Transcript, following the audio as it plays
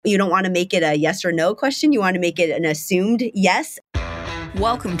You don't want to make it a yes or no question. You want to make it an assumed yes.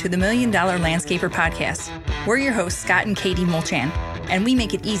 Welcome to the $1 Million Landscaper Podcast. We're your hosts, Scott and Katie Mulchan, and we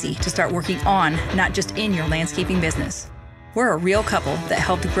make it easy to start working on, not just in your landscaping business. We're a real couple that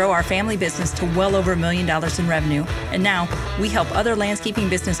helped grow our family business to well over $1 million in revenue, and now we help other landscaping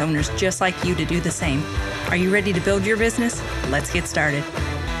business owners just like you to do the same. Are you ready to build your business? Let's get started.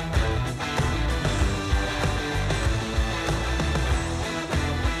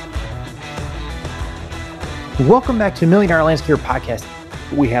 Welcome back to $1 Million Landscaper Podcast.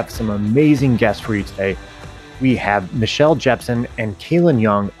 We have some amazing guests for you today. We have Michelle Jepson and Kaylin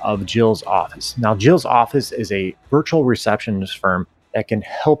Young of Jill's Office. Now, Jill's Office is a virtual receptionist firm that can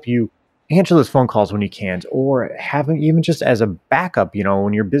help you answer those phone calls when you can't, or have them even just as a backup. You know,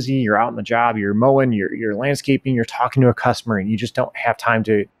 when you're busy, you're out on the job, you're mowing, you're landscaping, you're talking to a customer, and you just don't have time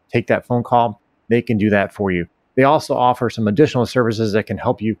to take that phone call. They can do that for you. They also offer some additional services that can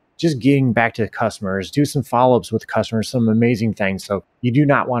help you just getting back to customers, do some follow-ups with customers, some amazing things. So you do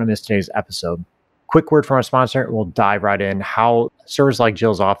not want to miss today's episode. Quick word from our sponsor, we'll dive right in how a service like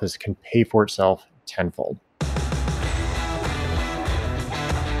Jill's Office can pay for itself tenfold.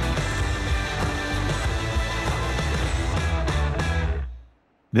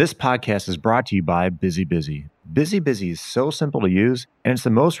 This podcast is brought to you by Busy Busy. Busy Busy is so simple to use, and it's the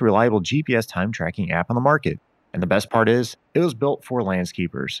most reliable GPS time tracking app on the market. And the best part is, it was built for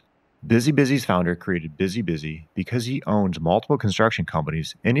landscapers. Busy Busy's founder created Busy Busy because he owns multiple construction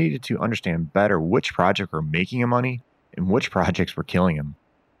companies and needed to understand better which projects were making him money and which projects were killing him.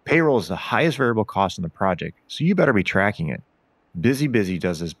 Payroll is the highest variable cost in the project, so you better be tracking it. Busy Busy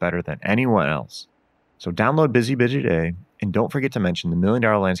does this better than anyone else. So download Busy Busy today, and don't forget to mention the $1 Million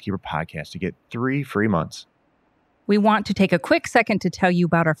Landscaper Podcast to get 3 free months. We want to take a quick second to tell you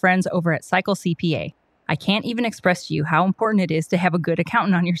about our friends over at Cycle CPA. I can't even express to you how important it is to have a good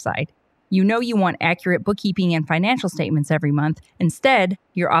accountant on your side. You know you want accurate bookkeeping and financial statements every month. Instead,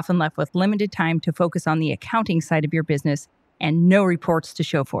 you're often left with limited time to focus on the accounting side of your business and no reports to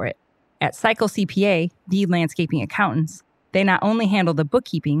show for it. At Cycle CPA, the landscaping accountants, they not only handle the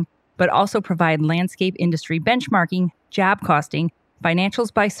bookkeeping, but also provide landscape industry benchmarking, job costing,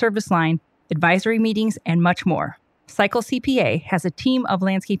 financials by service line, advisory meetings, and much more. Cycle CPA has a team of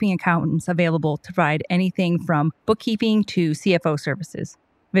landscaping accountants available to provide anything from bookkeeping to CFO services.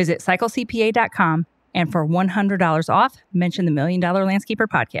 Visit cyclecpa.com, and for $100 off, mention the $1 Million Landscaper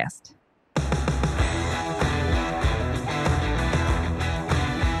Podcast.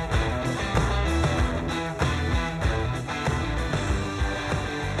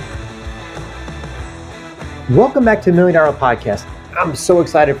 Welcome back to $1 Million Podcast. I'm so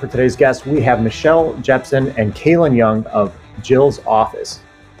excited for today's guests. We have Michelle Jepson and Kaylin Young of Jill's Office.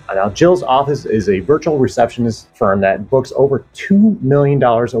 Now, Jill's Office is a virtual receptionist firm that books over $2 million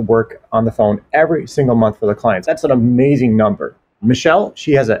of work on the phone every single month for the clients. That's an amazing number. Michelle,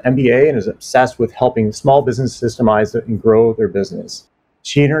 she has an MBA and is obsessed with helping small businesses systemize and grow their business.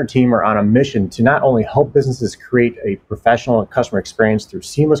 She and her team are on a mission to not only help businesses create a professional and customer experience through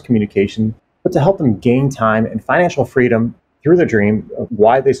seamless communication, but to help them gain time and financial freedom through the dream of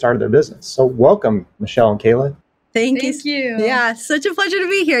why they started their business. So welcome, Michelle and Kaylin. Thank you. Yeah, such a pleasure to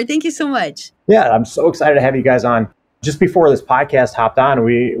be here. Thank you so much. Yeah, I'm so excited to have you guys on. Just before this podcast hopped on,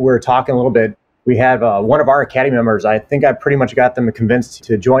 we were talking a little bit. We had one of our Academy members. I think I pretty much got them convinced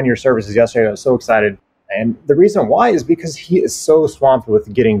to join your services yesterday. I was so excited. And the reason why is because he is so swamped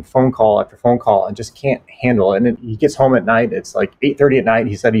with getting phone call after phone call and just can't handle it. And he gets home at night. It's like 8:30 at night.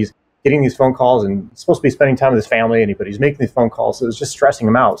 He said he's getting these phone calls and he's supposed to be spending time with his family, but he's making these phone calls. So it's just stressing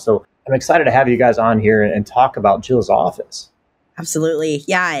him out. So I'm excited to have you guys on here and talk about Jill's Office. Absolutely.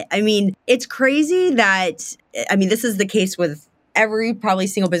 Yeah. I mean, it's crazy that, this is the case with every probably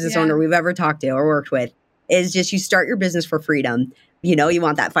single business owner we've ever talked to or worked with, is just you start your business for freedom. You know, you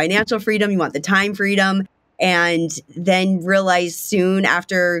want that financial freedom, you want the time freedom, and then realize soon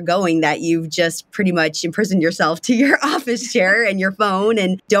after going that you've just pretty much imprisoned yourself to your office chair and your phone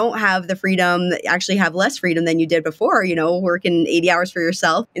and don't have the freedom, actually have less freedom than you did before, you know, working 80 hours for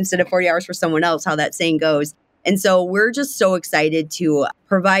yourself instead of 40 hours for someone else, how that saying goes. And so we're just so excited to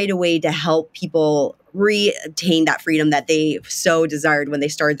provide a way to help people retain that freedom that they so desired when they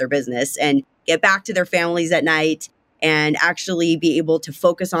started their business and get back to their families at night and actually be able to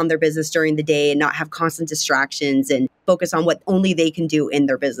focus on their business during the day and not have constant distractions and focus on what only they can do in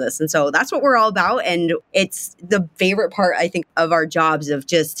their business. And so that's what we're all about. And it's the favorite part, I think, of our jobs, of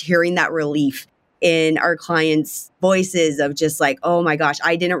just hearing that relief in our clients' voices of just like, oh my gosh,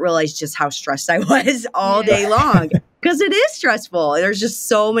 I didn't realize just how stressed I was all day long. Because it is stressful. There's just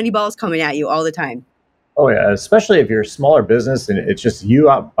so many balls coming at you all the time. Oh yeah, especially if you're a smaller business and it's just you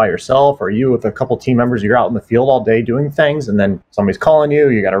out by yourself or you with a couple team members, you're out in the field all day doing things and then somebody's calling you,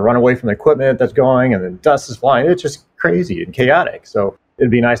 you got to run away from the equipment that's going and then dust is flying. It's just crazy and chaotic. So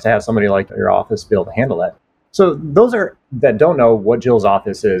it'd be nice to have somebody like your office be able to handle that. So those that don't know what Jill's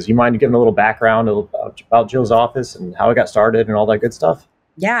office is, you mind giving a little background about Jill's office and how it got started and all that good stuff?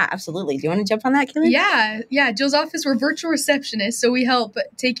 Yeah, absolutely. Do you want to jump on that, Keelan? Yeah. Jill's office, we're virtual receptionists, so we help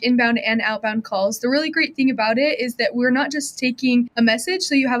take inbound and outbound calls. The really great thing about it is that we're not just taking a message,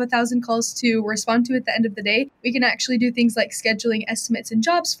 so you have 1,000 calls to respond to at the end of the day. We can actually do things like scheduling estimates and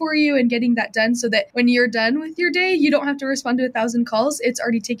jobs for you and getting that done so that when you're done with your day, you don't have to respond to 1,000 calls. It's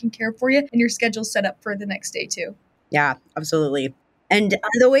already taken care of for you and your schedule's set up for the next day too. Yeah, absolutely. And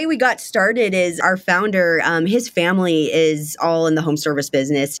the way we got started is our founder, his family is all in the home service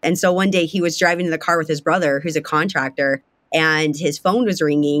business. And so one day he was driving in the car with his brother, who's a contractor, and his phone was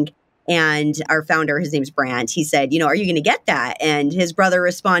ringing. And our founder, his name's Brant, he said, are you going to get that? And his brother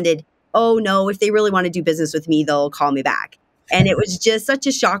responded, oh, no, if they really want to do business with me, they'll call me back. And it was just such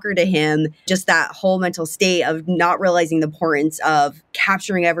a shocker to him, just that whole mental state of not realizing the importance of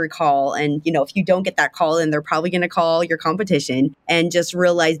capturing every call. And, if you don't get that call, then they're probably going to call your competition, and just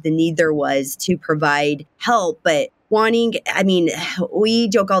realize the need there was to provide help. But we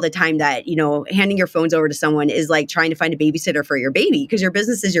joke all the time that, handing your phones over to someone is like trying to find a babysitter for your baby, because your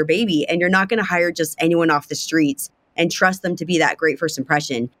business is your baby and you're not going to hire just anyone off the streets and trust them to be that great first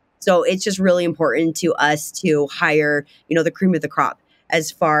impression. So it's just really important to us to hire, the cream of the crop. As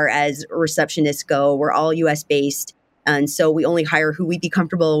far as receptionists go, we're all US based. And so we only hire who we'd be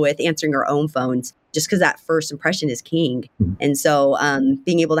comfortable with answering our own phones, just because that first impression is king. Mm-hmm. And so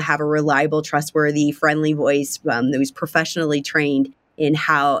being able to have a reliable, trustworthy, friendly voice who's professionally trained in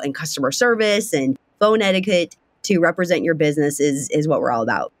customer service and phone etiquette to represent your business is what we're all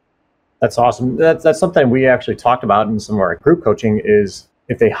about. That's awesome. That's something we actually talked about in some of our group coaching is,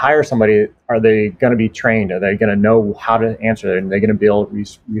 if they hire somebody, are they going to be trained? Are they going to know how to answer it? Are they going to be able to be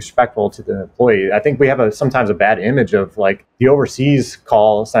respectful to the employee? I think we have sometimes a bad image of like the overseas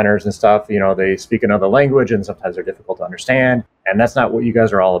call centers and stuff. They speak another language and sometimes they're difficult to understand. And that's not what you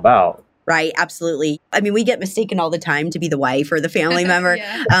guys are all about. Right. Absolutely. We get mistaken all the time to be the wife or the family member.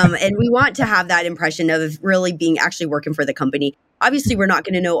 Yeah. And we want to have that impression of really being actually working for the company. Obviously, we're not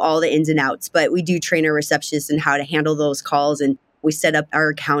going to know all the ins and outs, but we do train our receptionists in how to handle those calls. And we set up our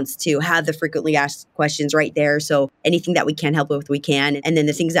accounts to have the frequently asked questions right there. So anything that we can help with, we can. And then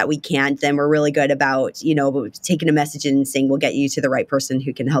the things that we can't, then we're really good about, taking a message and saying, we'll get you to the right person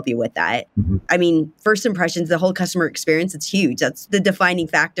who can help you with that. Mm-hmm. First impressions, the whole customer experience, it's huge. That's the defining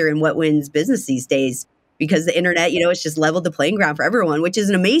factor in what wins business these days. Because the internet, it's just leveled the playing ground for everyone, which is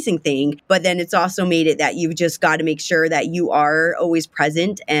an amazing thing. But then it's also made it that you've just got to make sure that you are always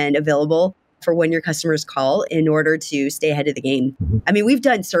present and available for when your customers call in order to stay ahead of the game. Mm-hmm. We've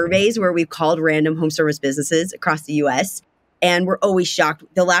done surveys where we've called random home service businesses across the US, and we're always shocked.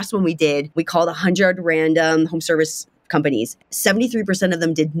 The last one we did, we called 100 random home service companies. 73% of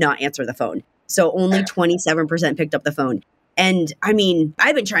them did not answer the phone. So only 27% picked up the phone. And I've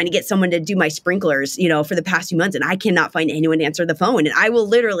been trying to get someone to do my sprinklers, for the past few months, and I cannot find anyone to answer the phone. And I will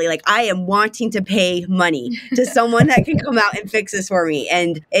literally, I am wanting to pay money to someone that can come out and fix this for me.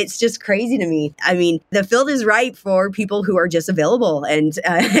 And it's just crazy to me. The field is ripe for people who are just available. And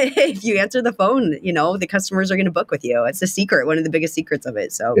if you answer the phone, the customers are going to book with you. It's the secret, one of the biggest secrets of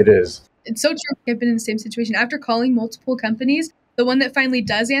it. So it is. It's so true. I've been in the same situation. After calling multiple companies, the one that finally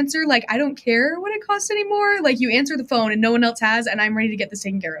does answer, I don't care what it costs anymore. You answer the phone and no one else has, and I'm ready to get this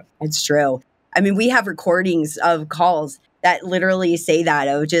taken care of. It's true. We have recordings of calls that literally say that,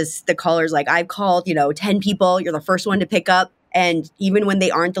 of just the callers, I've called, 10 people, you're the first one to pick up. And even when they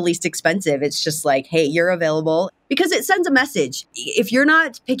aren't the least expensive, it's just hey, you're available. Because it sends a message. If you're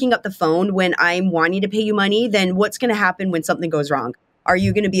not picking up the phone when I'm wanting to pay you money, then what's going to happen when something goes wrong? Are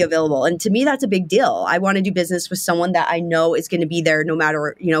you going to be available? And to me, that's a big deal. I want to do business with someone that I know is going to be there no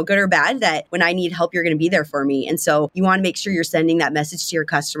matter, good or bad, that when I need help, you're going to be there for me. And so you want to make sure you're sending that message to your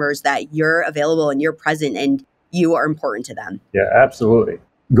customers that you're available and you're present and you are important to them. Yeah, absolutely.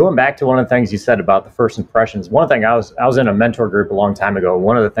 Going back to one of the things you said about the first impressions, one thing I was in a mentor group a long time ago.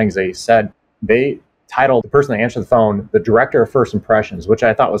 One of the things they said, they titled the person that answered the phone, the director of first impressions, which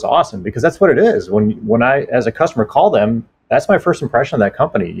I thought was awesome because that's what it is. When I, as a customer, call them, that's my first impression of that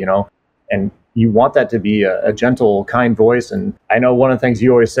company, and you want that to be a gentle, kind voice. And I know one of the things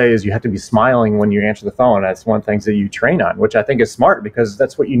you always say is you have to be smiling when you answer the phone. That's one of the things that you train on, which I think is smart because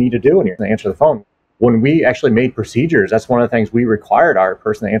that's what you need to do when you answer the phone. when we actually made procedures, that's one of the things we required our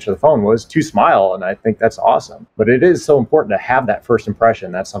person to answer the phone was to smile. And I think that's awesome. But it is so important to have that first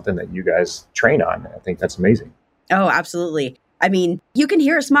impression. That's something that you guys train on. I think that's amazing. Oh, absolutely. I mean, you can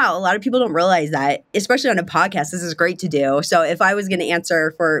hear a smile. A lot of people don't realize that, especially on a podcast. This is great to do. So if I was going to answer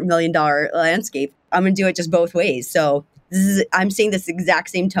for $1 Million Landscape, I'm going to do it just both ways. So I'm saying this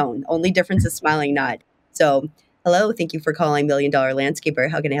exact same tone. Only difference is smiling, not. So, hello, thank you for calling $1 Million Landscaper.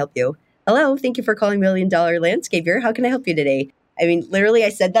 How can I help you? Hello, thank you for calling $1 Million Landscaper. How can I help you today? I mean, literally, I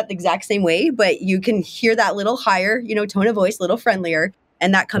said that the exact same way, but you can hear that little higher, tone of voice, a little friendlier.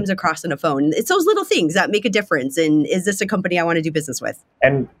 And that comes across on a phone. It's those little things that make a difference. And is this a company I want to do business with?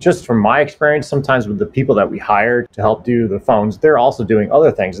 And just from my experience, sometimes with the people that we hire to help do the phones, they're also doing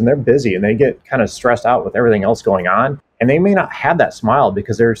other things and they're busy and they get kind of stressed out with everything else going on. And they may not have that smile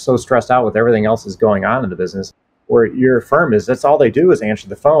because they're so stressed out with everything else that's going on in the business. Where your firm is, that's all they do is answer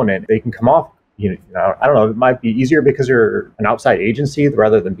the phone and they can come off, I don't know, it might be easier because you're an outside agency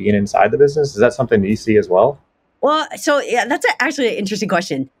rather than being inside the business. Is that something that you see as well? Well, so yeah, that's actually an interesting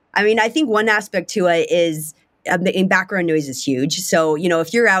question. I mean, I think one aspect to it is the background noise is huge. So,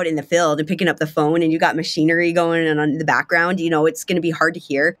 if you're out in the field and picking up the phone and you got machinery going on in the background, it's going to be hard to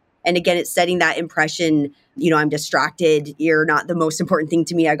hear. And again, it's setting that impression, I'm distracted. You're not the most important thing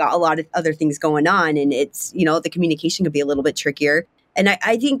to me. I got a lot of other things going on. And it's, the communication could be a little bit trickier. And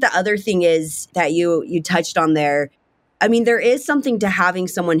I think the other thing is that you touched on there. I mean, there is something to having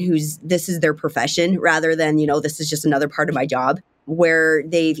someone this is their profession rather than, this is just another part of my job, where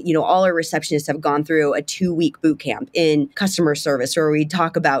they've, all our receptionists have gone through a 2-week boot camp in customer service, where we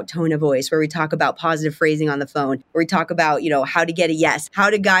talk about tone of voice, where we talk about positive phrasing on the phone, where we talk about, how to get a yes, how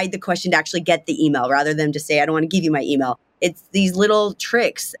to guide the question to actually get the email rather than just say, I don't want to give you my email. It's these little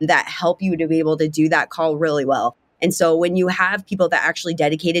tricks that help you to be able to do that call really well. And so when you have people that are actually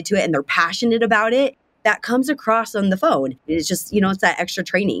dedicated to it and they're passionate about it, that comes across on the phone. It's just, it's that extra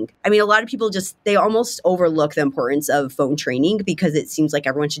training. I mean, a lot of people they almost overlook the importance of phone training because it seems like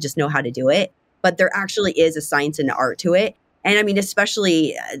everyone should just know how to do it. But there actually is a science and an art to it. And I mean,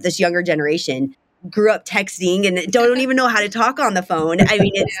 especially this younger generation grew up texting and don't even know how to talk on the phone. I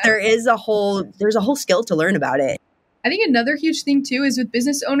mean, there's a whole skill to learn about it. I think another huge thing too is with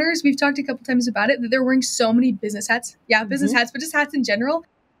business owners, we've talked a couple times about it, that they're wearing so many business hats. Yeah, business hats, but just hats in general.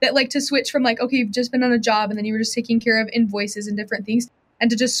 That like to switch from okay, you've just been on a job and then you were just taking care of invoices and different things,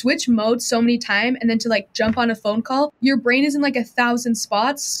 and to just switch modes so many times and then to jump on a phone call, your brain is in 1,000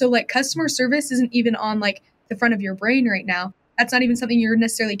 spots. So customer service isn't even on the front of your brain right now. That's not even something you're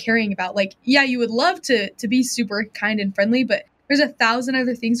necessarily caring about. Yeah, you would love to be super kind and friendly, but there's 1,000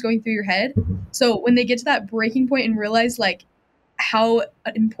 other things going through your head. So when they get to that breaking point and realize how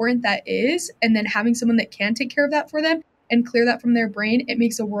important that is, and then having someone that can take care of that for them and clear that from their brain, it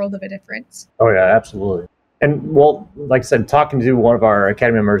makes a world of a difference. Oh, yeah, absolutely. And well, like I said, talking to one of our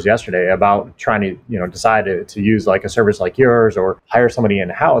Academy members yesterday about trying to, decide to use a service like yours or hire somebody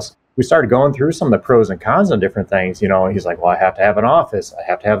in-house, we started going through some of the pros and cons on different things. And he's like, well, I have to have an office, I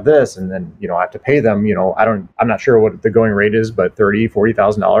have to have this, and then, I have to pay them, I'm not sure what the going rate is, but $30,000,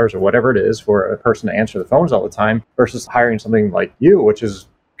 $40,000 or whatever it is for a person to answer the phones all the time versus hiring something like you, which is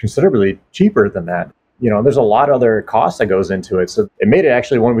considerably cheaper than that. There's a lot of other costs that goes into it. So it made it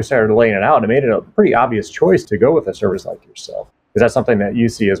actually, when we started laying it out, it made it a pretty obvious choice to go with a service like yourself. Is that something that you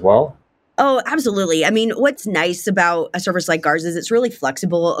see as well? Oh, absolutely. I mean, what's nice about a service like ours is it's really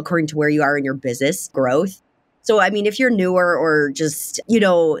flexible according to where you are in your business growth. So, I mean, if you're newer or just,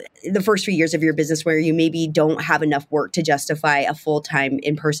 the first few years of your business where you maybe don't have enough work to justify a full-time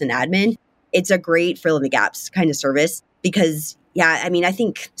in-person admin, it's a great fill in the gaps kind of service because, I mean, I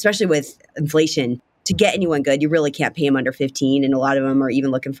think especially with inflation, to get anyone good, you really can't pay them under 15. And a lot of them are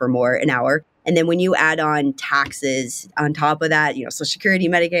even looking for more an hour. And then when you add on taxes on top of that, Social Security,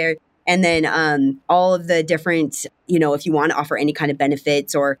 Medicare, and then all of the different, if you want to offer any kind of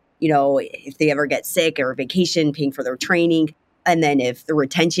benefits or, if they ever get sick or vacation, paying for their training. And then if the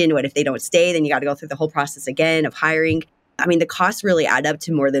retention, what if they don't stay, then you got to go through the whole process again of hiring. I mean, the costs really add up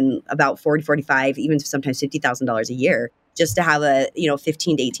to more than about $40, $45, even sometimes $50,000 a year just to have a, $15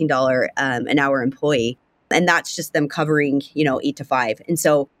 to $18 an hour employee. And that's just them covering, 8 to 5. And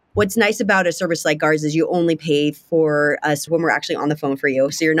so what's nice about a service like ours is you only pay for us when we're actually on the phone for you.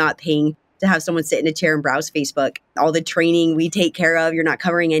 So you're not paying to have someone sit in a chair and browse Facebook. All the training we take care of, you're not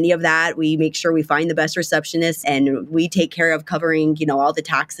covering any of that. We make sure we find the best receptionist and we take care of covering, all the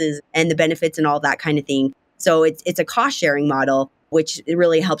taxes and the benefits and all that kind of thing. So it's a cost sharing model, which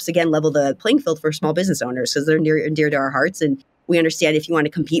really helps, again, level the playing field for small business owners because they're near and dear to our hearts. And We understand if you want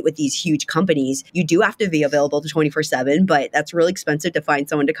to compete with these huge companies, you do have to be available 24/7, but that's really expensive to find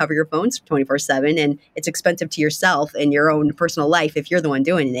someone to cover your phones 24/7. And it's expensive to yourself and your own personal life if you're the one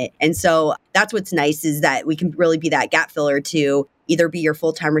doing it. And so that's what's nice is that we can really be that gap filler to either be your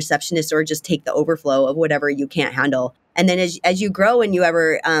full-time receptionist or just take the overflow of whatever you can't handle. And then as you grow and you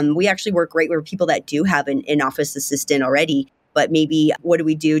ever, we actually work great with people that do have an in-office assistant already. But maybe what do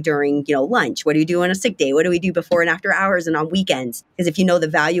we do during, lunch? What do we do on a sick day? What do we do before and after hours and on weekends? Because if you know the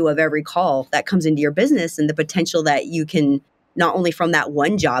value of every call that comes into your business and the potential that you can, not only from that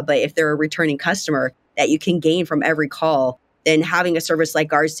one job, but if they're a returning customer, that you can gain from every call, then having a service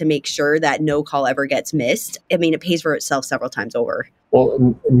like ours to make sure that no call ever gets missed, it pays for itself several times over.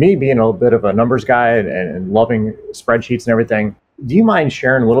 Well, me being a bit of a numbers guy and loving spreadsheets and everything, do you mind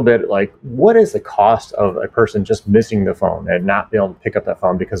sharing a little bit, like, what is the cost of a person just missing the phone and not being able to pick up that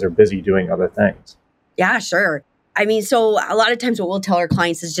phone because they're busy doing other things? Yeah, sure. So a lot of times what we'll tell our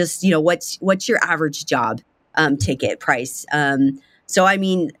clients is just, what's your average job ticket price?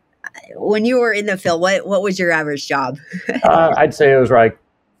 When you were in the field, what was your average job? I'd say it was like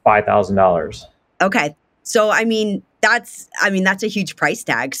 $5,000. Okay. So, that's a huge price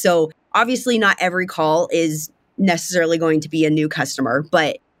tag. So obviously not every call is necessarily going to be a new customer,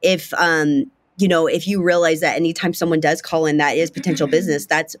 but if you realize that anytime someone does call in that is potential business,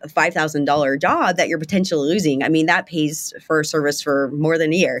 that's a $5,000 job that you're potentially losing. That pays for a service for more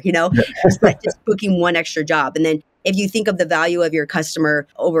than a year, It's like just booking one extra job. And then if you think of the value of your customer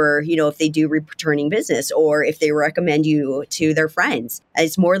over, if they do returning business or if they recommend you to their friends,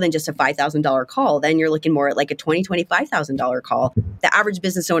 it's more than just a $5,000 call. Then you're looking more at like a $20,000, $25,000 call. The average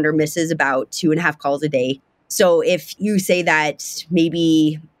business owner misses about 2.5 calls a day. So if you say that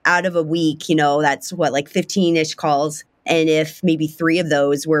maybe out of a week, that's like 15-ish calls. And if maybe 3 of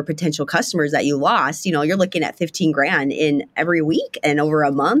those were potential customers that you lost, you're looking at $15,000 in every week and over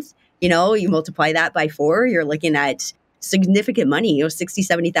a month. You multiply that by 4, you're looking at significant money,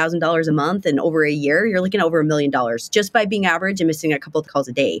 $60,000, $70,000 a month. And over a year, you're looking at over $1 million just by being average and missing a couple of calls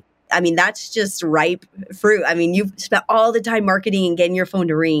a day. That's just ripe fruit. You've spent all the time marketing and getting your phone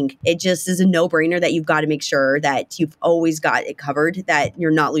to ring. It just is a no-brainer that you've got to make sure that you've always got it covered, that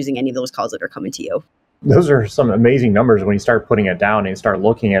you're not losing any of those calls that are coming to you. Those are some amazing numbers when you start putting it down and start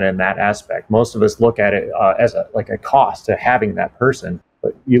looking at it in that aspect. Most of us look at it as a cost to having that person.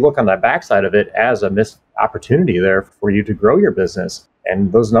 But you look on that backside of it as a missed opportunity there for you to grow your business.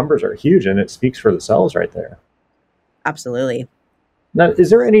 And those numbers are huge and it speaks for themselves right there. Absolutely. Now, is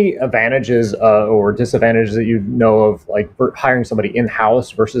there any advantages or disadvantages that you know of, like hiring somebody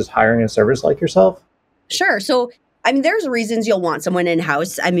in-house versus hiring a service like yourself? Sure. So, there's reasons you'll want someone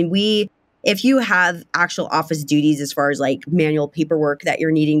in-house. If you have actual office duties as far as like manual paperwork that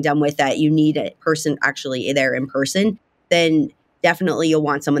you're needing done with that, you need a person actually there in person, then definitely you'll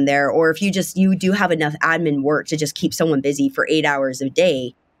want someone there. Or if you do have enough admin work to just keep someone busy for 8 hours a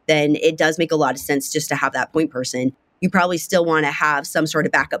day, then it does make a lot of sense just to have that point person. You probably still want to have some sort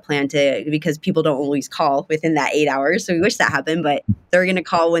of backup plan because people don't always call within that 8 hours. So we wish that happened, but they're going to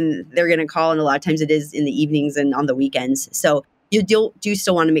call when they're going to call. And a lot of times it is in the evenings and on the weekends. So you do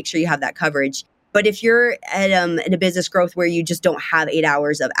still want to make sure you have that coverage. But if you're at in a business growth where you just don't have 8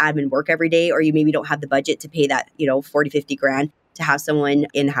 hours of admin work every day, or you maybe don't have the budget to pay that, 40, 50 grand to have someone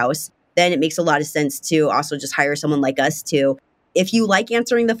in-house, then it makes a lot of sense to also just hire someone like us too. If you like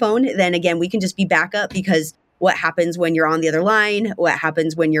answering the phone, then again, we can just be backup, because what happens when you're on the other line? What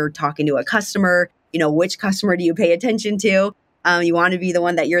happens when you're talking to a customer? Which customer do you pay attention to? You want to be the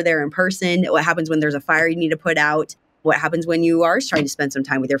one that you're there in person. What happens when there's a fire you need to put out? What happens when you are trying to spend some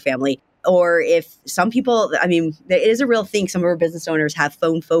time with your family? Or if some people, it is a real thing. Some of our business owners have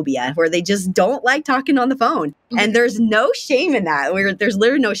phone phobia, where they just don't like talking on the phone. And there's no shame in that. There's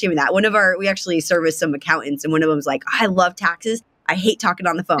literally no shame in that. We actually service some accountants, and one of them was like, I love taxes. I hate talking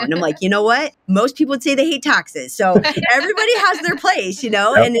on the phone. And I'm like, you know what? Most people would say they hate taxes. So everybody has their place, yep.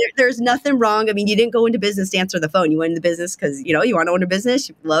 And there's nothing wrong. You didn't go into business to answer the phone. You went into business because, you want to own a business.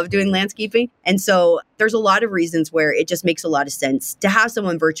 You love doing landscaping. And so there's a lot of reasons where it just makes a lot of sense to have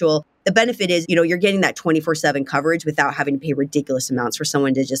someone virtual. The benefit is, you're getting that 24/7 coverage without having to pay ridiculous amounts for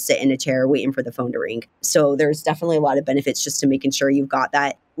someone to just sit in a chair waiting for the phone to ring. So there's definitely a lot of benefits just to making sure you've got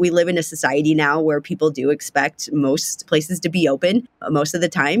that. We live in a society now where people do expect most places to be open most of the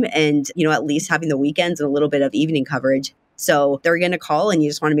time, and, at least having the weekends and a little bit of evening coverage. So they're going to call, and you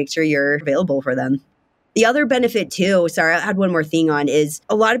just want to make sure you're available for them. The other benefit too, sorry, I had one more thing on, is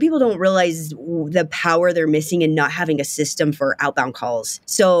a lot of people don't realize the power they're missing in not having a system for outbound calls.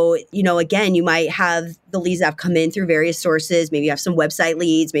 So, again, you might have the leads that have come in through various sources. Maybe you have some website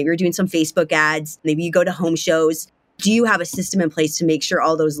leads. Maybe you're doing some Facebook ads. Maybe you go to home shows. do you have a system in place to make sure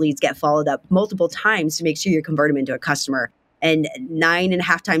all those leads get followed up multiple times to make sure you convert them into a customer? And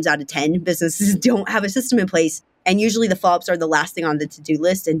 9.5 times out of 10, businesses don't have a system in place. And usually the follow-ups are the last thing on the to-do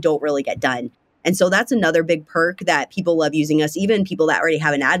list and don't really get done. And so that's another big perk that people love using us, even people that already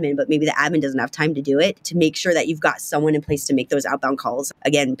have an admin, but maybe the admin doesn't have time to do it, to make sure that you've got someone in place to make those outbound calls.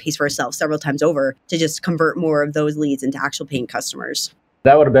 Again, pays for itself several times over to just convert more of those leads into actual paying customers.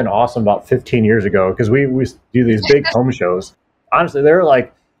 That would have been awesome about 15 years ago, because we do these big home shows. Honestly, they're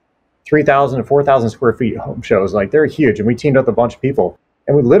like 3,000 to 4,000 square feet home shows. Like, they're huge. And we teamed up with a bunch of people.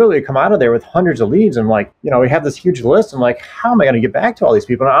 And we literally come out of there with hundreds of leads. And like, we have this huge list. I'm like, how am I going to get back to all these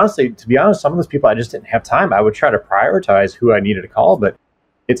people? And honestly, to be honest, some of those people, I just didn't have time. I would try to prioritize who I needed to call, but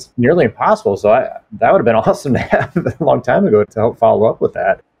it's nearly impossible. So that would have been awesome to have a long time ago to help follow up with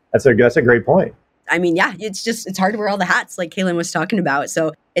that. That's a great point. I mean, yeah, it's hard to wear all the hats like Kaylin was talking about.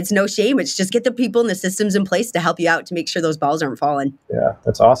 So it's no shame. It's just get the people and the systems in place to help you out to make sure those balls aren't falling. Yeah,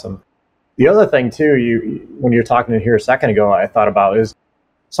 that's awesome. The other thing too, when you're talking here a second ago, I thought about is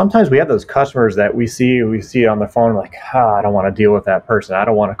sometimes we have those customers that we see on the phone, like, I don't want to deal with that person. I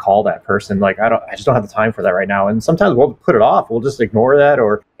don't want to call that person. Like, I just don't have the time for that right now. And sometimes we'll put it off. We'll just ignore that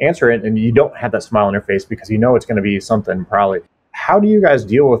or answer it. And you don't have that smile on your face because it's going to be something probably. How do you guys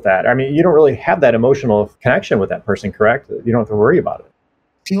deal with that? I mean, you don't really have that emotional connection with that person, correct? You don't have to worry about it.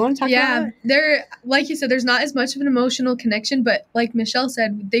 Do you want to talk about it? There, like you said, there's not as much of an emotional connection, but like Michelle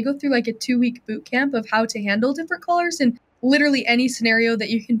said, they go through like a 2-week boot camp of how to handle different callers and literally any scenario that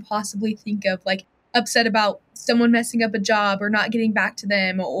you can possibly think of, like upset about someone messing up a job or not getting back to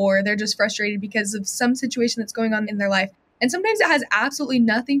them, or they're just frustrated because of some situation that's going on in their life. And sometimes it has absolutely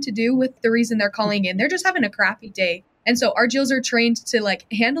nothing to do with the reason they're calling in. They're just having a crappy day. And so our GLs are trained to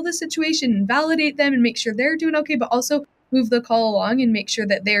like handle the situation and validate them and make sure they're doing okay, but also move the call along and make sure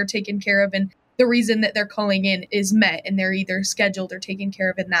that they're taken care of and the reason that they're calling in is met and they're either scheduled or taken care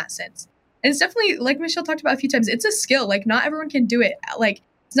of in that sense. And it's definitely, like Michelle talked about a few times, it's a skill. Like, not everyone can do it. Like,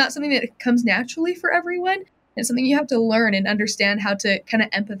 it's not something that comes naturally for everyone. It's something you have to learn and understand how to kind of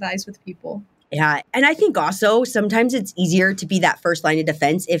empathize with people. Yeah. And I think also sometimes it's easier to be that first line of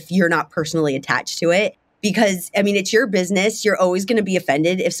defense if you're not personally attached to it. Because, I mean, it's your business. You're always going to be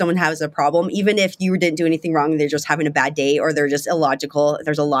offended if someone has a problem, even if you didn't do anything wrong and they're just having a bad day or they're just illogical.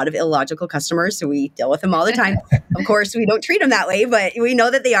 There's a lot of illogical customers, so we deal with them all the time. Of course, we don't treat them that way, but we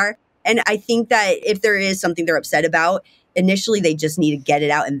know that they are. And I think that if there is something they're upset about, initially they just need to get it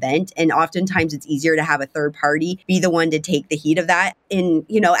out and vent. And oftentimes it's easier to have a third party be the one to take the heat of that in,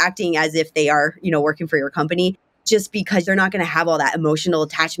 acting as if they are, working for your company. Just because they're not going to have all that emotional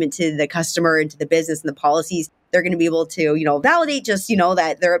attachment to the customer and to the business and the policies. They're going to be able to, validate just,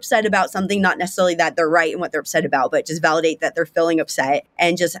 that they're upset about something, not necessarily that they're right in what they're upset about, but just validate that they're feeling upset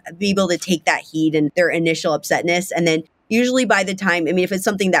and just be able to take that heat and their initial upsetness. And then usually by the time, if it's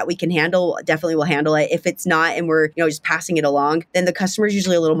something that we can handle, definitely we'll handle it. If it's not and we're, just passing it along, then the customer's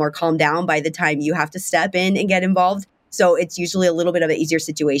usually a little more calmed down by the time you have to step in and get involved. So it's usually a little bit of an easier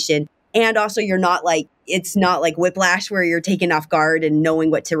situation. And also it's not like whiplash where you're taken off guard and knowing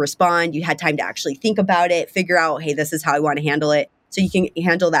what to respond. You had time to actually think about it, figure out, hey, this is how I want to handle it. So you can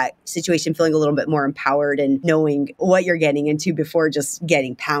handle that situation feeling a little bit more empowered and knowing what you're getting into before just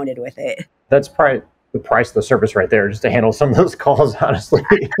getting pounded with it. That's probably the price of the service right there, just to handle some of those calls, honestly.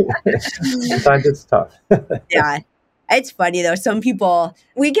 Sometimes it's tough. Yeah. It's funny though. Some people,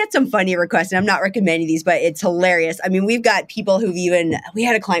 we get some funny requests and I'm not recommending these, but it's hilarious. We've got people we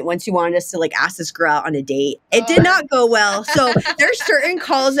had a client once who wanted us to ask this girl out on a date. It did not go well. So there's certain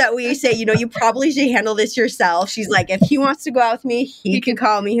calls that we say, you probably should handle this yourself. She's like, if he wants to go out with me, he can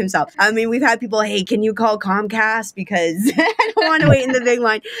call me himself. We've had people, hey, can you call Comcast? Because I don't want to wait in the big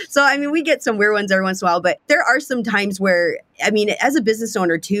line. So, we get some weird ones every once in a while, but there are some times where, as a business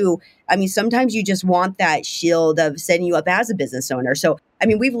owner too, sometimes you just want that shield of setting you up as a business owner. So,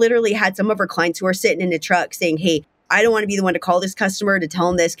 we've literally had some of our clients who are sitting in the truck saying, hey, I don't want to be the one to call this customer to tell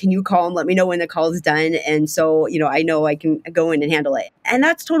them this. Can you call them? Let me know when the call is done. And so, I know I can go in and handle it. And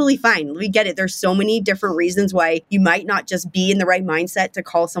that's totally fine. We get it. There's so many different reasons why you might not just be in the right mindset to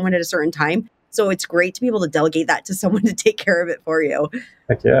call someone at a certain time. So it's great to be able to delegate that to someone to take care of it for you.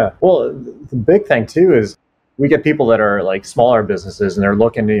 Heck yeah. Well, the big thing too is we get people that are like smaller businesses and they're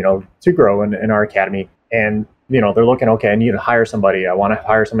looking to grow in our academy. And, they're looking, okay, I need to hire somebody. I want to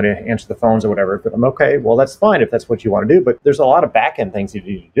hire somebody to answer the phones or whatever. But I'm okay. Well, that's fine if that's what you want to do. But there's a lot of back end things you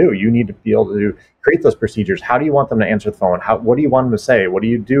need to do. You need to be able to create those procedures. How do you want them to answer the phone? What do you want them to say? What do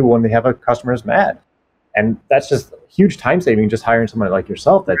you do when they have a customer who's mad? And that's just huge time saving, just hiring somebody like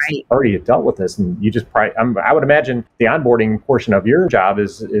yourself that's already dealt with this. And you just I would imagine the onboarding portion of your job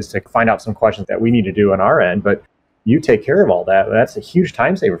is to find out some questions that we need to do on our end. But you take care of all that. That's a huge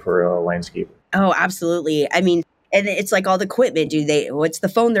time saver for a landscaper. Oh, absolutely. I mean, and it's like all the equipment. What's the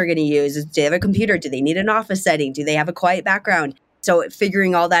phone they're going to use? Do they have a computer? Do they need an office setting? Do they have a quiet background? So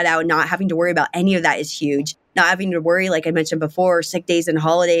figuring all that out, not having to worry about any of that is huge. Not having to worry, like I mentioned before, sick days and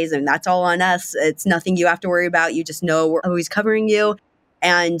holidays, and that's all on us. It's nothing you have to worry about. You just know we're always covering you.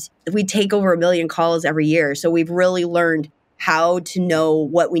 And we take over 1 million calls every year. So we've really learned how to know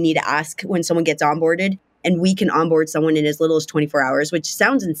what we need to ask when someone gets onboarded. And we can onboard someone in as little as 24 hours, which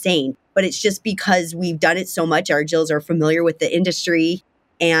sounds insane, but it's just because we've done it so much. Our Jills are familiar with the industry.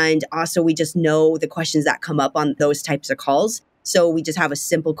 And also we just know the questions that come up on those types of calls. So we just have a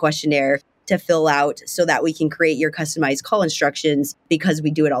simple questionnaire to fill out so that we can create your customized call instructions because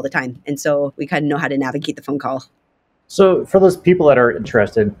we do it all the time. And so we kind of know how to navigate the phone call. So for those people that are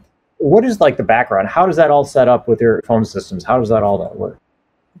interested, what is like the background? How does that all set up with your phone systems? How does that all that work?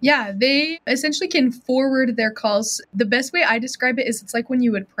 Yeah, they essentially can forward their calls. The best way I describe it is it's like when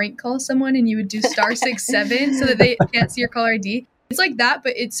you would prank call someone and you would do *67 so that they can't see your caller ID. It's like that,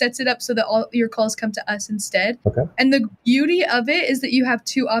 but it sets it up so that all your calls come to us instead. Okay. And the beauty of it is that you have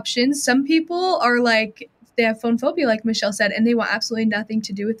two options. Some people are like, they have phone phobia, like Michelle said, and they want absolutely nothing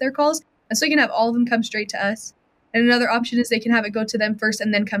to do with their calls. And so you can have all of them come straight to us. And another option is they can have it go to them first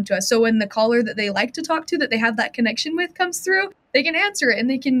and then come to us. So when the caller that they like to talk to, that they have that connection with, comes through, they can answer it and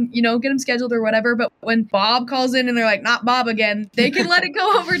they can, get them scheduled or whatever. But when Bob calls in and they're like, not Bob again, they can let it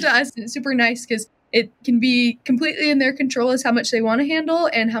go over to us. And it's super nice because it can be completely in their control as how much they want to handle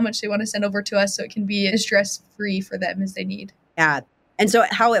and how much they want to send over to us. So it can be as stress-free for them as they need. Yeah. And so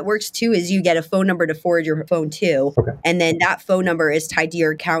how it works too is you get a phone number to forward your phone to, Okay. and then that phone number is tied to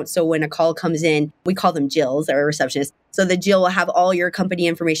your account. So when a call comes in, we call them Jills, our receptionists. So the Jill will have all your company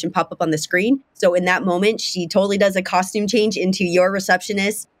information pop up on the screen. So in that moment, she totally does a costume change into your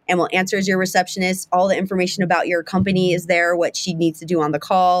receptionist and will answer as your receptionist. All the information about your company is there, what she needs to do on the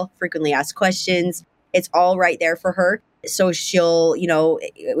call, frequently asked questions. It's all right there for her. So she'll,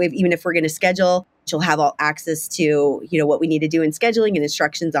 even if we're going to schedule, she'll have all access to, what we need to do in scheduling and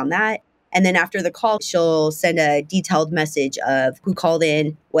instructions on that. And then after the call, she'll send a detailed message of who called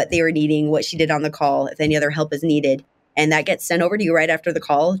in, what they were needing, what she did on the call, if any other help is needed. And that gets sent over to you right after the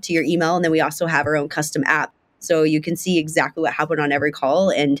call to your email. And then we also have our own custom app. So you can see exactly what happened on every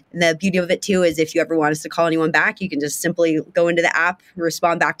call. And the beauty of it too is if you ever want us to call anyone back, you can just simply go into the app,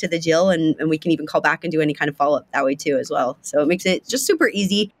 respond back to the Jill, and we can even call back and do any kind of follow-up that way too as well. So it makes it just super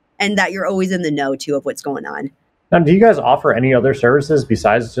easy and that you're always in the know too of what's going on. Now, do you guys offer any other services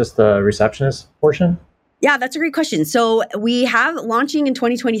besides just the receptionist portion? Yeah, that's a great question. So we have launching in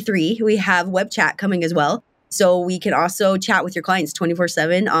 2023, we have web chat coming as well. So we can also chat with your clients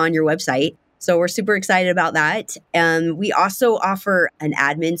 24/7 on your website. So we're super excited about that. And we also offer an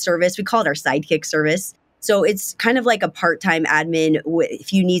admin service. We call it our Sidekick service. So it's kind of like a part-time admin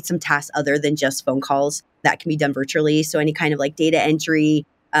if you need some tasks other than just phone calls that can be done virtually. So any kind of like data entry,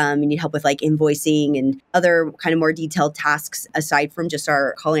 you need help with like invoicing and other kind of more detailed tasks aside from just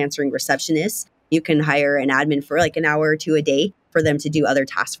our call answering receptionists. You can hire an admin for like an hour or two a day for them to do other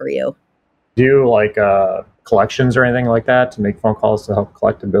tasks for you. Do like collections or anything like that to make phone calls to help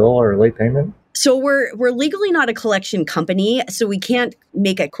collect a bill or a late payment? So we're legally not a collection company, so we can't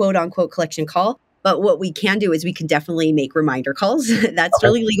make a quote unquote collection call. But what we can do is we can definitely make reminder calls. That's Okay.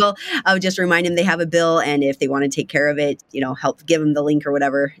 totally legal. I would just remind them they have a bill, and if they want to take care of it, help give them the link or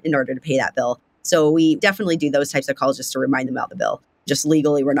whatever in order to pay that bill. So we definitely do those types of calls just to remind them about the bill. Just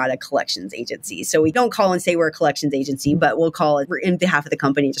legally, we're not a collections agency. So we don't call and say we're a collections agency, but we'll call in behalf of the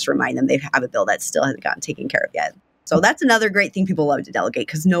company, just remind them they have a bill that still hasn't gotten taken care of yet. So that's another great thing people love to delegate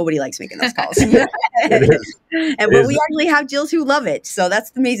because nobody likes making those calls. It is. But we actually have Jills who love it. So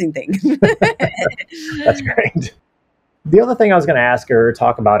that's the amazing thing. That's great. The other thing I was going to ask or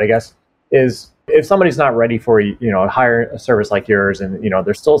talk about, I guess, is if somebody's not ready for, hire a service like yours and,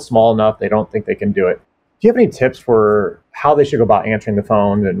 they're still small enough, they don't think they can do it. Do you have any tips for how they should go about answering the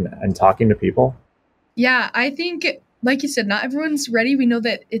phone and talking to people? Yeah, I think, like you said, not everyone's ready. We know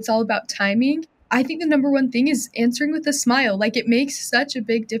that it's all about timing. I think the number one thing is answering with a smile. Like it makes such a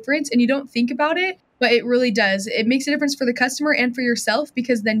big difference and you don't think about it, but it really does. It makes a difference for the customer and for yourself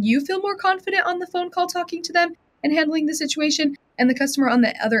because then you feel more confident on the phone call talking to them and handling the situation. And the customer on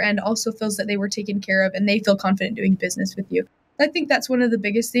the other end also feels that they were taken care of and they feel confident doing business with you. I think that's one of the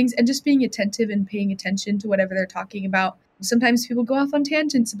biggest things, and just being attentive and paying attention to whatever they're talking about. Sometimes people go off on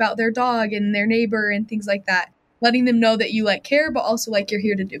tangents about their dog and their neighbor and things like that, letting them know that you care, but also you're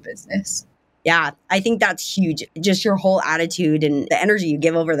here to do business. Yeah, I think that's huge. Just your whole attitude and the energy you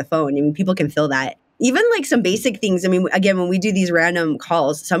give over the phone. I mean, people can feel that. Even like some basic things. I mean, again, when we do these random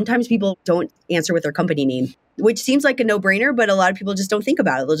calls, sometimes people don't answer with their company name, which seems like a no-brainer, but a lot of people just don't think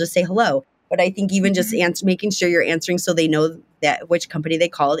about it. They'll just say hello. But I think even just making sure you're answering so they know that which company they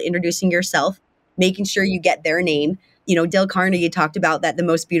called, introducing yourself, making sure you get their name. Dale Carnegie talked about that the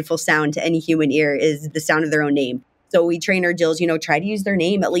most beautiful sound to any human ear is the sound of their own name. So we train our Jills, try to use their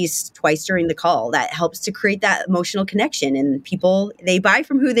name at least twice during the call. That helps to create that emotional connection. And people, they buy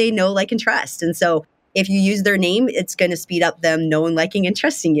from who they know, like, and trust. And so if you use their name, it's going to speed up them knowing, liking, and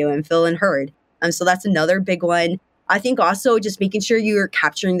trusting you and feeling heard. So that's another big one. I think also just making sure you're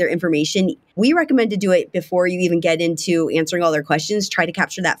capturing their information. We recommend to do it before you even get into answering all their questions. Try to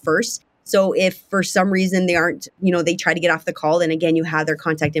capture that first. So if for some reason they aren't, they try to get off the call, then again, you have their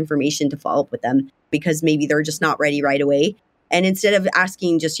contact information to follow up with them because maybe they're just not ready right away. And instead of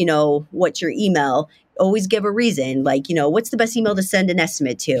asking just, what's your email, always give a reason. Like, what's the best email to send an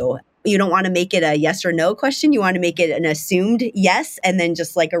estimate to? You don't want to make it a yes or no question. You want to make it an assumed yes, and then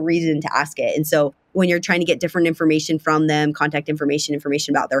just like a reason to ask it. And so when you're trying to get different information from them, contact information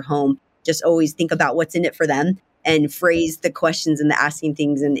about their home, just always think about what's in it for them and phrase the questions and the asking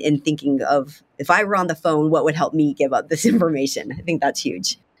things and thinking of, if I were on the phone, what would help me give up this information? I think that's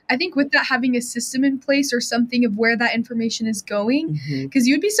huge. I think with that, having a system in place or something of where that information is going, because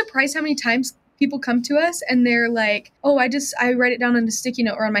you'd be surprised how many times people come to us and they're like, oh, I write it down on a sticky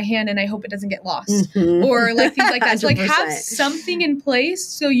note or on my hand and I hope it doesn't get lost or like things like that. So like have something in place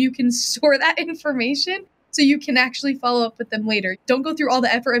so you can store that information so you can actually follow up with them later. Don't go through all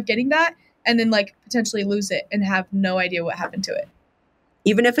the effort of getting that and then like potentially lose it and have no idea what happened to it.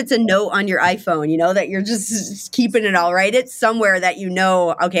 Even if it's a note on your iPhone, that you're just keeping it all right. It's somewhere that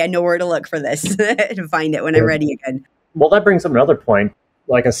okay, I know where to look for this to find it when I'm ready again. Well, that brings up another point,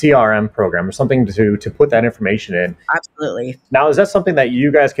 like a CRM program or something to put that information in. Absolutely. Now, is that something that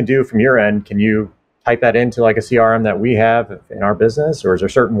you guys can do from your end? Can you type that into like a CRM that we have in our business, or is there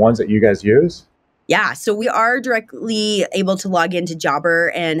certain ones that you guys use? Yeah, so we are directly able to log into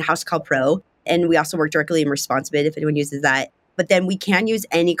Jobber and House Call Pro, and we also work directly in Responsibid if anyone uses that. But then we can use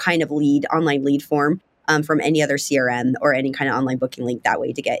any kind of online lead form from any other CRM or any kind of online booking link that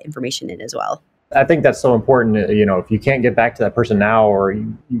way to get information in as well. I think that's so important. If you can't get back to that person now, or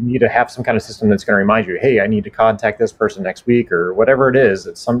you need to have some kind of system that's going to remind you, hey, I need to contact this person next week or whatever it is,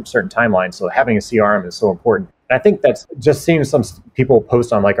 at some certain timeline. So having a CRM is so important. And I think that's just seeing some people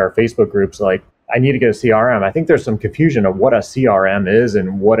post on like our Facebook groups, like, I need to get a CRM. I think there's some confusion of what a CRM is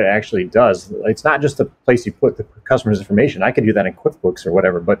and what it actually does. It's not just a place you put the customer's information. I could do that in QuickBooks or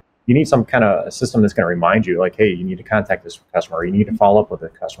whatever, but you need some kind of system that's going to remind you, like, hey, you need to contact this customer, or you need to follow up with a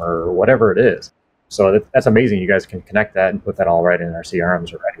customer, or whatever it is. So that's amazing. You guys can connect that and put that all right in our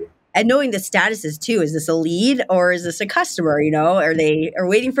CRMs already. And knowing the statuses too, is this a lead or is this a customer? Are they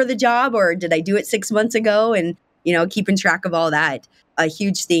waiting for the job, or did I do it 6 months ago? And, keeping track of all that. A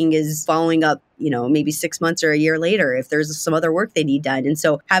huge thing is following up, maybe 6 months or a year later if there's some other work they need done. And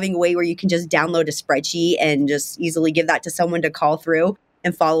so having a way where you can just download a spreadsheet and just easily give that to someone to call through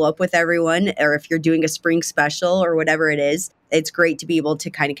and follow up with everyone, or if you're doing a spring special or whatever it is, it's great to be able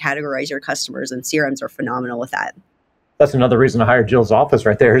to kind of categorize your customers, and CRMs are phenomenal with that. That's another reason to hire Jill's office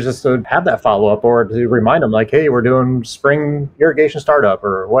right there, is just to have that follow-up or to remind them like, hey, we're doing spring irrigation startup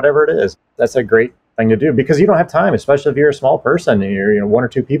or whatever it is. That's a great thing to do because you don't have time, especially if you're a small person and you're one or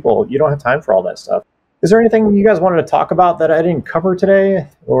two people, you don't have time for all that stuff. Is there anything you guys wanted to talk about that I didn't cover today,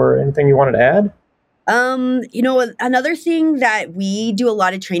 or anything you wanted to add? Another thing that we do a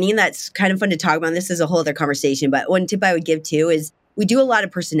lot of training that's kind of fun to talk about, and this is a whole other conversation, but one tip I would give too is we do a lot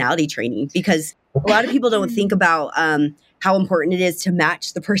of personality training, because a lot of people don't think about how important it is to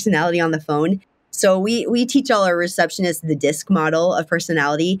match the personality on the phone. So we teach all our receptionists the DISC model of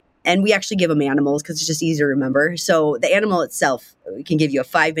personality, and we actually give them animals because it's just easier to remember. So the animal itself can give you a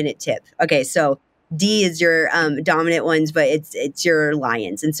 5-minute tip. Okay, so D is your dominant ones, but it's your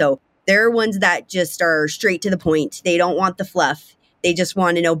lions. And so they're ones that just are straight to the point. They don't want the fluff. They just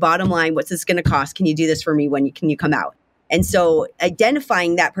want to know, bottom line, what's this going to cost? Can you do this for me? Can you come out? And so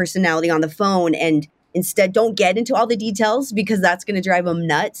identifying that personality on the phone, and instead don't get into all the details because that's going to drive them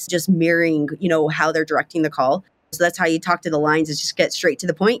nuts. Just mirroring, how they're directing the call. So that's how you talk to the lines, is just get straight to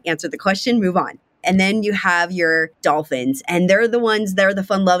the point, answer the question, move on. And then you have your dolphins, and they're the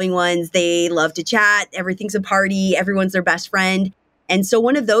fun-loving ones. They love to chat. Everything's a party. Everyone's their best friend. And so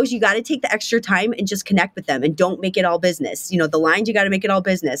one of those, you got to take the extra time and just connect with them and don't make it all business. The lines, you got to make it all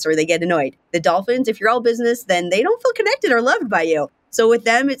business or they get annoyed. The dolphins, if you're all business, then they don't feel connected or loved by you. So with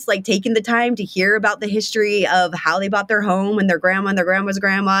them, it's like taking the time to hear about the history of how they bought their home and their grandma and their grandma's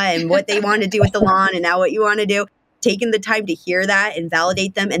grandma and what they want to do with the lawn and now what you want to do. taking the time to hear that and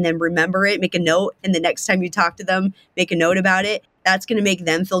validate them and then remember it, make a note. And the next time you talk to them, make a note about it. That's going to make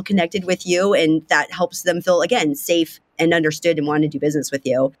them feel connected with you. And that helps them feel, again, safe and understood and want to do business with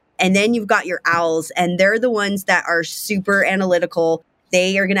you. And then you've got your owls, and they're the ones that are super analytical.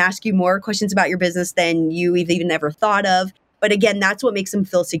 They are going to ask you more questions about your business than you've even ever thought of. But again, that's what makes them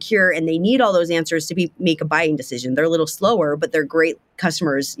feel secure, and they need all those answers to make a buying decision. They're a little slower, but they're great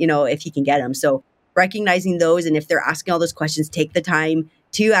customers, if you can get them. So recognizing those, and if they're asking all those questions, take the time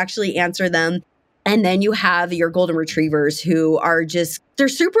to actually answer them. And then you have your golden retrievers who are they're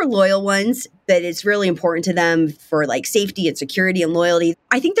super loyal ones, but it's really important to them for like safety and security and loyalty.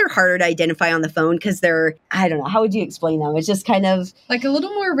 I think they're harder to identify on the phone because I don't know, how would you explain them? It's just kind of like a little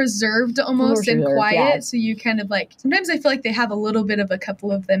more reserved almost and quiet. Yeah. So you kind of like, sometimes I feel like they have a little bit of a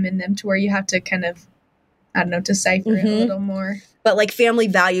couple of them in them to where you have to kind of, I don't know, decipher it a little more. But like family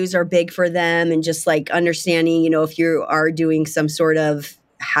values are big for them, and just like understanding, if you are doing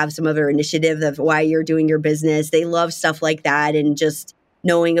have some other initiative of why you're doing your business. They love stuff like that, and just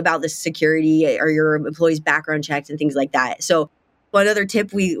knowing about the security or your employees' background checks and things like that. So one other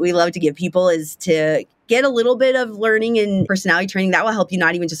tip we love to give people is to get a little bit of learning and personality training. That will help you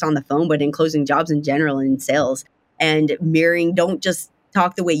not even just on the phone, but in closing jobs in general and in sales. And mirroring, don't just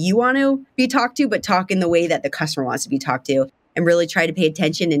talk the way you want to be talked to, but talk in the way that the customer wants to be talked to, and really try to pay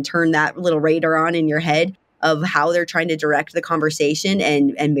attention and turn that little radar on in your head of how they're trying to direct the conversation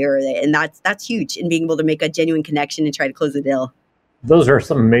and mirror it. And that's huge in being able to make a genuine connection and try to close the deal. Those are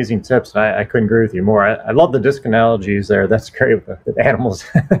some amazing tips. I couldn't agree with you more. I love the disc analogies there. That's great with the animals.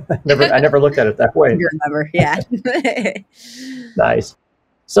 I never looked at it that way. You remember, yeah. Nice.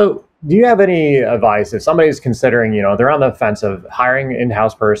 So do you have any advice if somebody's considering, they're on the fence of hiring an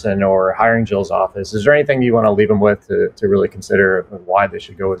in-house person or hiring Jill's office? Is there anything you want to leave them with to really consider why they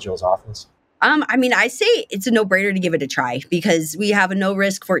should go with Jill's office? I say it's a no-brainer to give it a try, because we have a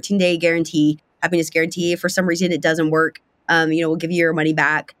no-risk 14-day guarantee, happiness guarantee. If for some reason it doesn't work, we'll give you your money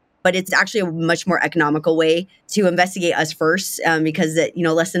back. But it's actually a much more economical way to investigate us first, because at,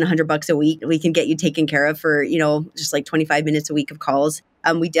 less than $100 a week, we can get you taken care of for, just like 25 minutes a week of calls.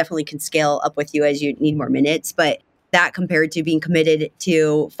 We definitely can scale up with you as you need more minutes, but that compared to being committed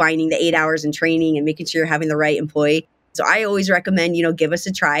to finding the 8 hours in training and making sure you're having the right employee. So I always recommend, give us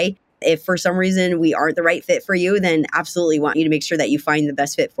a try. If for some reason we aren't the right fit for you, then absolutely want you to make sure that you find the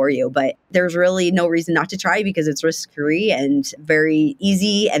best fit for you. But there's really no reason not to try, because it's risk-free and very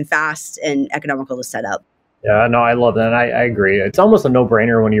easy and fast and economical to set up. Yeah, no, I love that. And I agree. It's almost a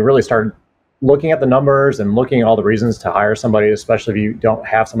no-brainer when you really start looking at the numbers and looking at all the reasons to hire somebody, especially if you don't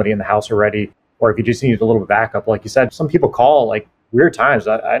have somebody in the house already, or if you just need a little bit backup. Like you said, some people call like weird times.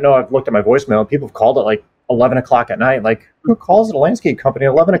 I know I've looked at my voicemail and people have called at like 11 o'clock at night. Like, who calls at a landscape company at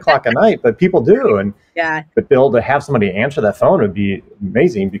 11 o'clock at night? But people do. And yeah, but be able to have somebody answer that phone would be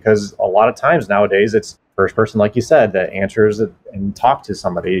amazing, because a lot of times nowadays it's first person, like you said, that answers and talk to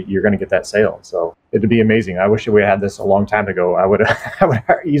somebody. You're going to get that sale. So it'd be amazing. I wish we had this a long time ago. I would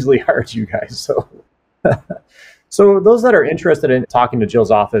easily hired you guys. So those that are interested in talking to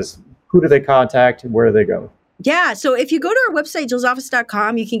Jill's office, who do they contact? Where do they go? Yeah. So if you go to our website,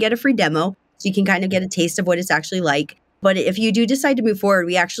 jillsoffice.com, you can get a free demo. So you can kind of get a taste of what it's actually like. But if you do decide to move forward,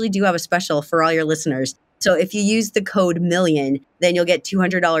 we actually do have a special for all your listeners. So if you use the code MILLION, then you'll get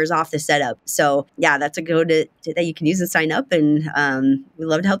 $200 off the setup. So yeah, that's a code that you can use and sign up. And we'd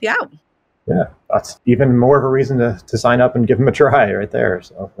love to help you out. Yeah, that's even more of a reason to sign up and give them a try right there.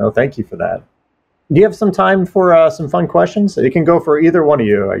 So no, thank you for that. Do you have some time for some fun questions? It can go for either one of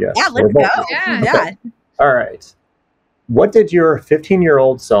you, I guess. Yeah, let's go. Yeah. All right. What did your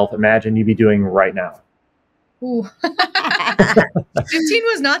 15-year-old self imagine you'd be doing right now? Ooh. 15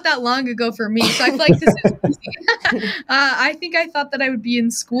 was not that long ago for me, so I feel like this is easy. I think I thought that I would be in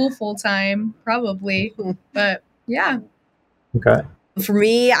school full time, probably. But yeah. Okay. For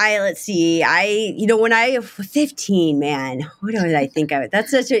me, let's see. When I was 15, man, what did I think of it?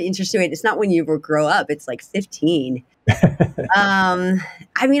 That's such an interesting way. It's not when you grow up. It's like 15. I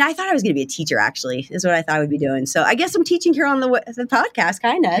thought I was going to be a teacher, actually, is what I thought I would be doing. So I guess I'm teaching here on the podcast,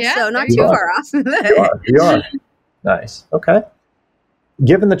 kind of. Yeah, so not too far off. You are. Nice. Okay.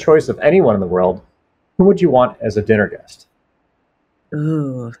 Given the choice of anyone in the world, who would you want as a dinner guest?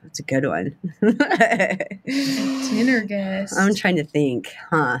 Ooh, that's a good one. Dinner guest. I'm trying to think,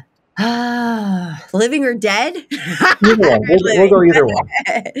 living or dead? Either one. We'll go either one.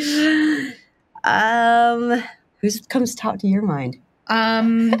 Who comes top to your mind?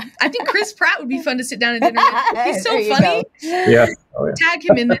 I think Chris Pratt would be fun to sit down at dinner with. He's so funny. Yeah. Oh, yeah. Tag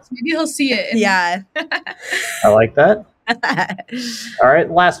him in this. Maybe he'll see it. Yeah. I like that. All right.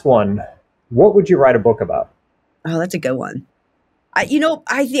 Last one. What would you write a book about? Oh, that's a good one.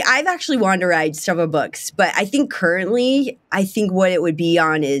 I've actually wanted to write several books, but I think currently, what it would be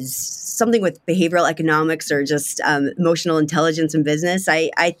on is something with behavioral economics or just emotional intelligence in business.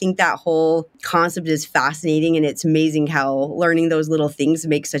 I think that whole concept is fascinating, and it's amazing how learning those little things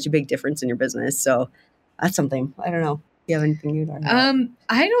makes such a big difference in your business. So that's something. I don't know. Do you have anything you'd talk about?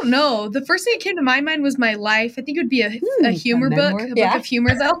 I don't know. The first thing that came to my mind was my life. I think it would be a humor book, a book of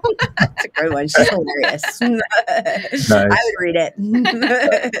humor, though. That's a good one. She's hilarious. Nice. I would read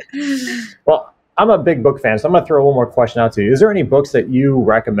it. Well, I'm a big book fan, so I'm going to throw one more question out to you. Is there any books that you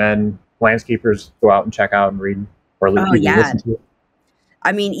recommend landscapers go out and check out and read, or listen to?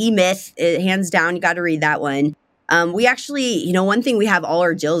 I mean, E-Myth, hands down, you got to read that one. We actually, one thing we have all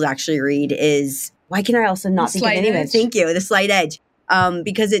our Jills actually read is, why can I also not think of any of it? Thank you. The Slight Edge.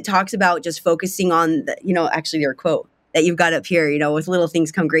 Because it talks about just focusing on, actually your quote that you've got up here, with little things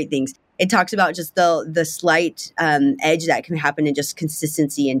come great things. It talks about just the slight edge that can happen in just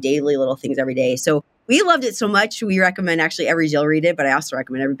consistency and daily little things every day. So we loved it so much. We recommend actually every Jill read it, but I also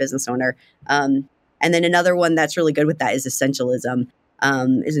recommend every business owner. And then another one that's really good with that is Essentialism,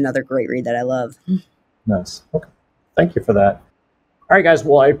 is another great read that I love. Nice. Okay. Thank you for that. All right, guys.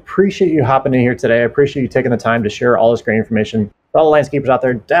 Well, I appreciate you hopping in here today. I appreciate you taking the time to share all this great information. For all the landscapers out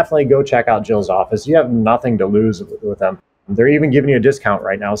there, definitely go check out Jill's office. You have nothing to lose with them. They're even giving you a discount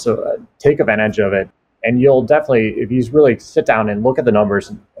right now, so take advantage of it. And you'll definitely, if you really sit down and look at the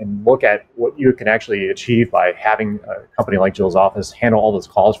numbers and look at what you can actually achieve by having a company like Jill's office handle all those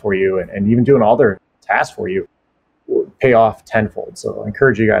calls for you and even doing all their tasks for you, pay off tenfold. So I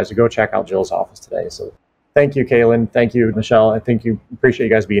encourage you guys to go check out Jill's office today. So thank you, Kaylin. Thank you, Michelle. I think you appreciate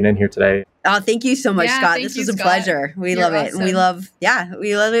you guys being in here today. Oh, thank you so much, Scott. This was a pleasure. We love it. Awesome. We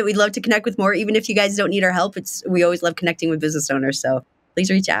love it. We'd love to connect with more. Even if you guys don't need our help, we always love connecting with business owners. So please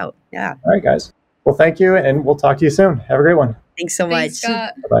reach out. Yeah. All right, guys. Well, thank you, and we'll talk to you soon. Have a great one. Thanks so much.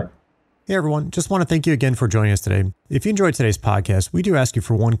 Scott. Bye-bye. Hey, everyone. Just want to thank you again for joining us today. If you enjoyed today's podcast, we do ask you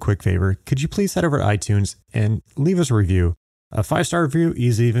for one quick favor. Could you please head over to iTunes and leave us a review? A 5-star review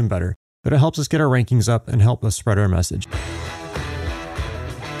is even better, but it helps us get our rankings up and help us spread our message.